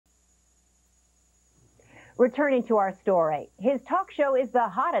Returning to our story, his talk show is the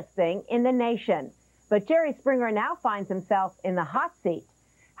hottest thing in the nation. But Jerry Springer now finds himself in the hot seat.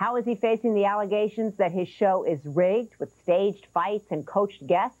 How is he facing the allegations that his show is rigged with staged fights and coached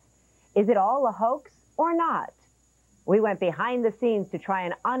guests? Is it all a hoax or not? We went behind the scenes to try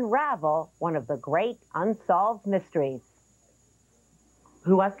and unravel one of the great unsolved mysteries.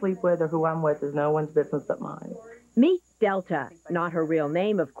 Who I sleep with or who I'm with is no one's business but mine. Meet Delta, not her real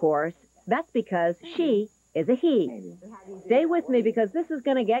name, of course. That's because she is a he. Stay with me because this is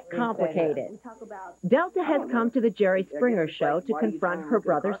going to get complicated. Delta has come to the Jerry Springer show to confront her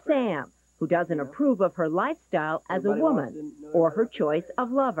brother Sam, who doesn't approve of her lifestyle as a woman or her choice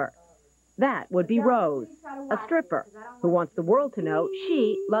of lover. That would be Rose, a stripper, who wants the world to know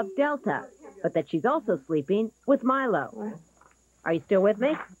she loves Delta, but that she's also sleeping with Milo. Are you still with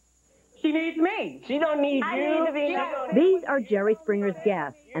me? She needs me. She don't need you. These are Jerry Springer's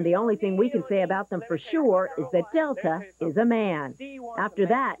guests, and the only thing we can say about them for sure is that Delta is a man. After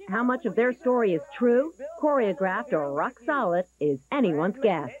that, how much of their story is true, choreographed, or rock solid is anyone's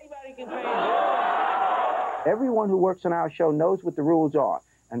guess. Everyone who works on our show knows what the rules are.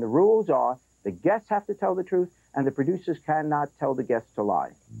 And the rules are the guests have to tell the truth, and the producers cannot tell the guests to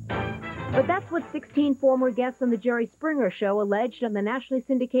lie. But that's what 16 former guests on the Jerry Springer show alleged on the nationally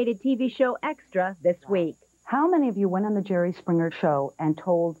syndicated TV show Extra this week. How many of you went on the Jerry Springer show and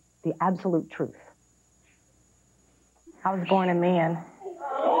told the absolute truth? I was born a man.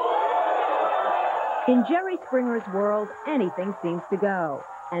 In Jerry Springer's world, anything seems to go.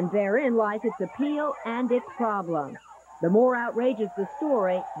 And therein lies its appeal and its problem. The more outrageous the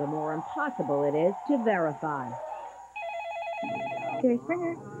story, the more impossible it is to verify. Jerry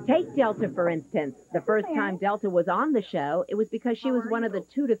Springer. Take Delta, for instance. The first time Delta was on the show, it was because she was one of the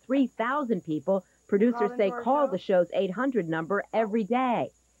 2,000 to 3,000 people producers say called the show's 800 number every day.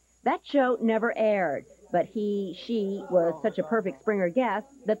 That show never aired, but she was such a perfect Springer guest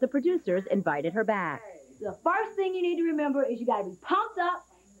that the producers invited her back. The first thing you need to remember is you got to be pumped up,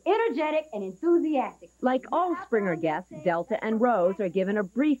 energetic, and enthusiastic. Like all Springer guests, Delta and Rose are given a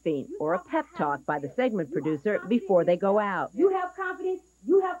briefing or a pep talk by the segment producer before they go out. You have confidence,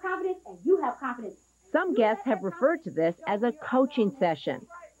 you have confidence, and you have confidence. Some guests have referred to this as a coaching session,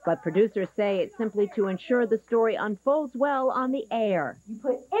 but producers say it's simply to ensure the story unfolds well on the air. You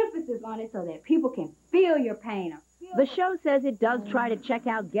put emphasis on it so that people can feel your pain. The show says it does try to check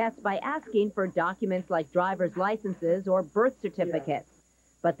out guests by asking for documents like driver's licenses or birth certificates.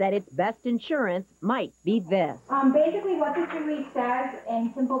 But that its best insurance might be this. Basically what this release says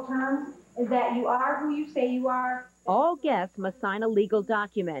in simple terms is that you are who you say you are. All guests must sign a legal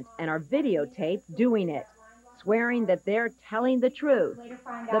document and are videotaped doing it, swearing that they're telling the truth.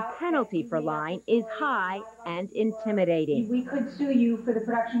 The penalty for lying is high and intimidating. We could sue you for the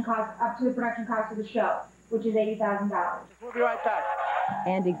production cost, up to the production cost of the show, which is $80,000. We'll be right back.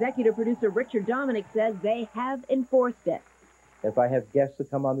 And executive producer Richard Dominic says they have enforced it. If I have guests that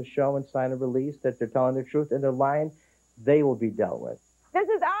come on the show and sign a release that they're telling the truth and they're lying, they will be dealt with. This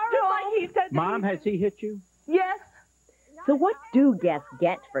is our Just like he said. Mom, has he hit you? Yes. So what do guests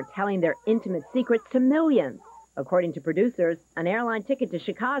get for telling their intimate secrets to millions? According to producers, an airline ticket to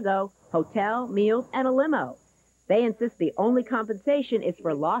Chicago, hotel, meals, and a limo. They insist the only compensation is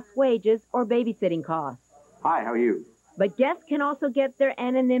for lost wages or babysitting costs. Hi, how are you? But guests can also get their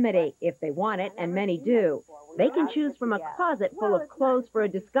anonymity if they want it, and many do. They can choose from a closet full of clothes for a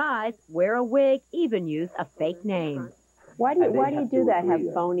disguise, wear a wig, even use a fake name. Why do you do that? Have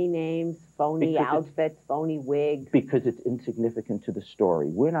phony names, phony outfits, phony wigs? Because it's insignificant to the story.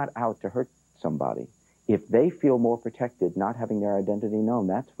 We're not out to hurt somebody. If they feel more protected not having their identity known,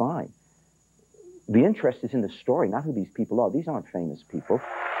 that's fine. The interest is in the story, not who these people are. These aren't famous people.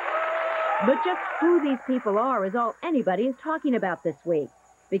 But just who these people are is all anybody is talking about this week.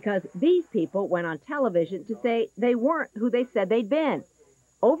 Because these people went on television to say they weren't who they said they'd been.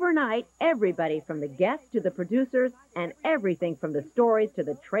 Overnight, everybody from the guests to the producers and everything from the stories to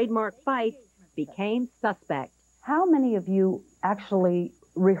the trademark fights became suspect. How many of you actually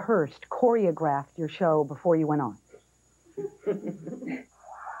rehearsed, choreographed your show before you went on?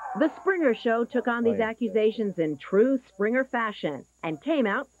 The Springer show took on these accusations in true Springer fashion and came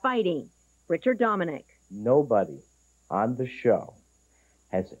out fighting. Richard Dominic. Nobody on the show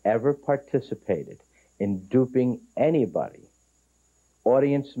has ever participated in duping anybody,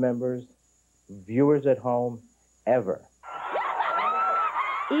 audience members, viewers at home, ever.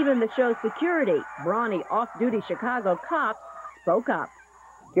 Even the show's security, brawny off-duty Chicago cops, spoke up.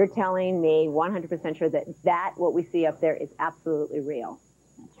 You're telling me 100% sure that what we see up there is absolutely real?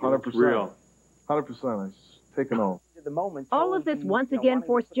 100%. 100%. It's taken on. the moment. All of this once again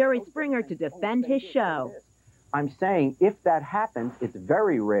forced Jerry Springer to defend his show. I'm saying if that happens, it's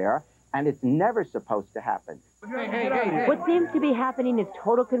very rare, and it's never supposed to happen. What seems to be happening is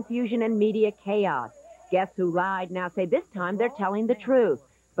total confusion and media chaos. Guests who lied now say this time they're telling the truth.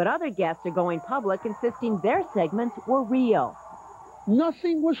 But other guests are going public, insisting their segments were real.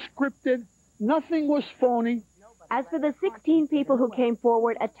 Nothing was scripted. Nothing was phony. As for the 16 people who came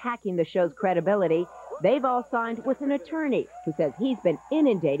forward attacking the show's credibility, they've all signed with an attorney who says he's been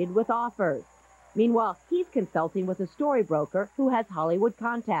inundated with offers. Meanwhile, he's consulting with a storyboker who has Hollywood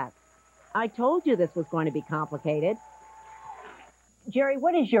contacts. I told you this was going to be complicated. Jerry,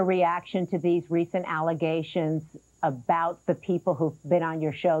 what is your reaction to these recent allegations about the people who've been on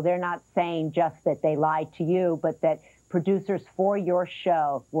your show? They're not saying just that they lied to you, but that producers for your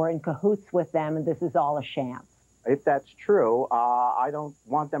show were in cahoots with them, and this is all a sham. If that's true, I don't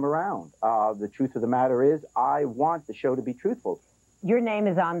want them around. The truth of the matter is, I want the show to be truthful. Your name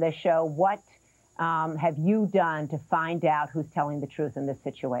is on this show. What have you done to find out who's telling the truth in this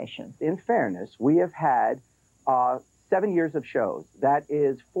situation? In fairness, we have had 7 years of shows. That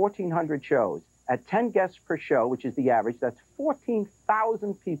is 1,400 shows. At 10 guests per show, which is the average, that's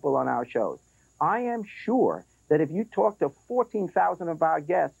 14,000 people on our shows. I am sure that if you talk to 14,000 of our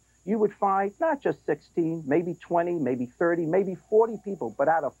guests, you would find not just 16, maybe 20, maybe 30, maybe 40 people, but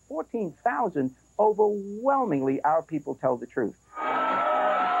out of 14,000, overwhelmingly our people tell the truth.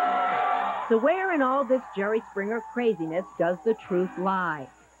 So where in all this Jerry Springer craziness does the truth lie?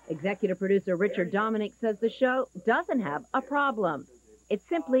 Executive producer Richard Dominic says the show doesn't have a problem. It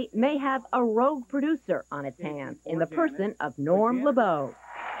simply may have a rogue producer on its hands in the person of Norm LeBeau.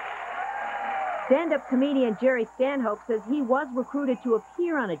 Stand-up comedian Jerry Stanhope says he was recruited to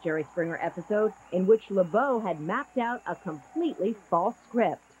appear on a Jerry Springer episode in which LeBeau had mapped out a completely false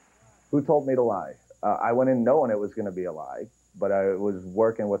script. Who told me to lie? I went in knowing it was going to be a lie, but I was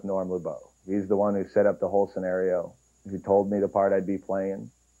working with Norm LeBeau. He's the one who set up the whole scenario. He told me the part I'd be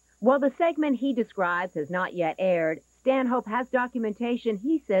playing. While the segment he describes has not yet aired, Stanhope has documentation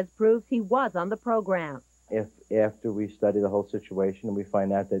he says proves he was on the program. If after we study the whole situation and we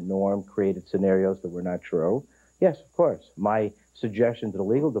find out that Norm created scenarios that were not true, yes, of course. My suggestion to the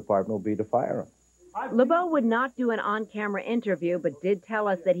legal department will be to fire him. LeBeau would not do an on-camera interview, but did tell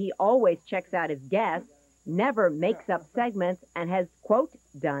us that he always checks out his guests, never makes up segments, and has, quote,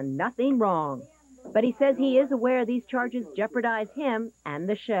 done nothing wrong. But he says he is aware these charges jeopardize him and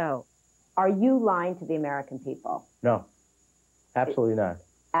the show. Are you lying to the American people? No, absolutely not.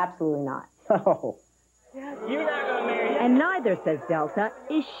 Absolutely not. No. And neither, says Delta,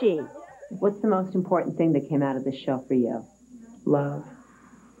 is she. What's the most important thing that came out of this show for you? Love.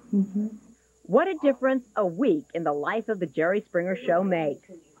 What a difference a week in the life of the Jerry Springer Show makes.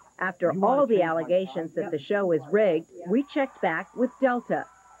 After all the allegations that the show is rigged, we checked back with Delta,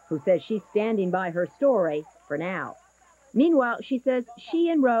 who says she's standing by her story for now. Meanwhile, she says she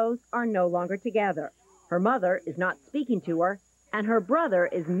and Rose are no longer together. Her mother is not speaking to her, and her brother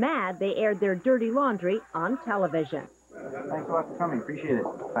is mad they aired their dirty laundry on television. Thanks a lot for coming. Appreciate it.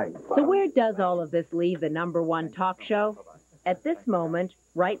 Bye. So where does all of this leave the #1 talk show? At this moment,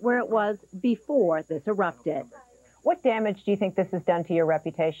 right where it was before this erupted. What damage do you think this has done to your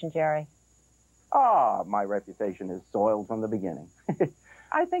reputation, Jerry? My reputation is soiled from the beginning.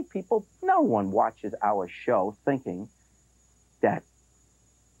 I think no one watches our show thinking that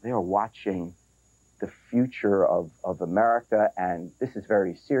they're watching the future of America, and this is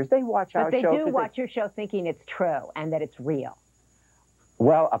very serious. They watch our show. But they do watch your show thinking it's true and that it's real.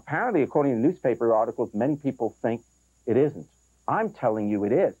 Well, apparently, according to newspaper articles, many people think it isn't. I'm telling you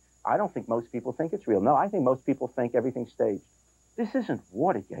it is. I don't think most people think it's real. No, I think most people think everything's staged. This isn't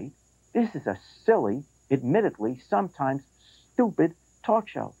Watergate. This is a silly, admittedly, sometimes stupid talk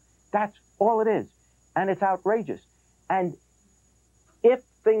show. That's all it is. And it's outrageous. And if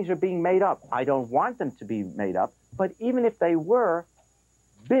things are being made up, I don't want them to be made up, but even if they were,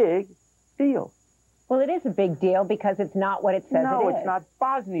 big deal. Well, it is a big deal because it's not what it says it is. No, it's not.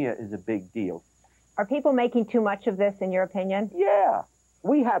 Bosnia is a big deal. Are people making too much of this, in your opinion? Yeah.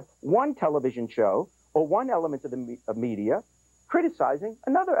 We have one television show or one element of the media criticizing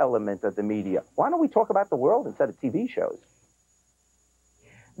another element of the media. Why don't we talk about the world instead of TV shows?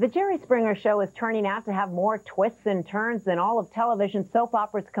 The Jerry Springer Show is turning out to have more twists and turns than all of television soap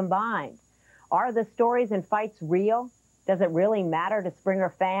operas combined. Are the stories and fights real? Does it really matter to Springer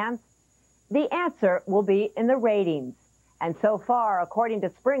fans? The answer will be in the ratings. And so far, according to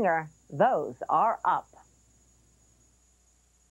Springer, those are up.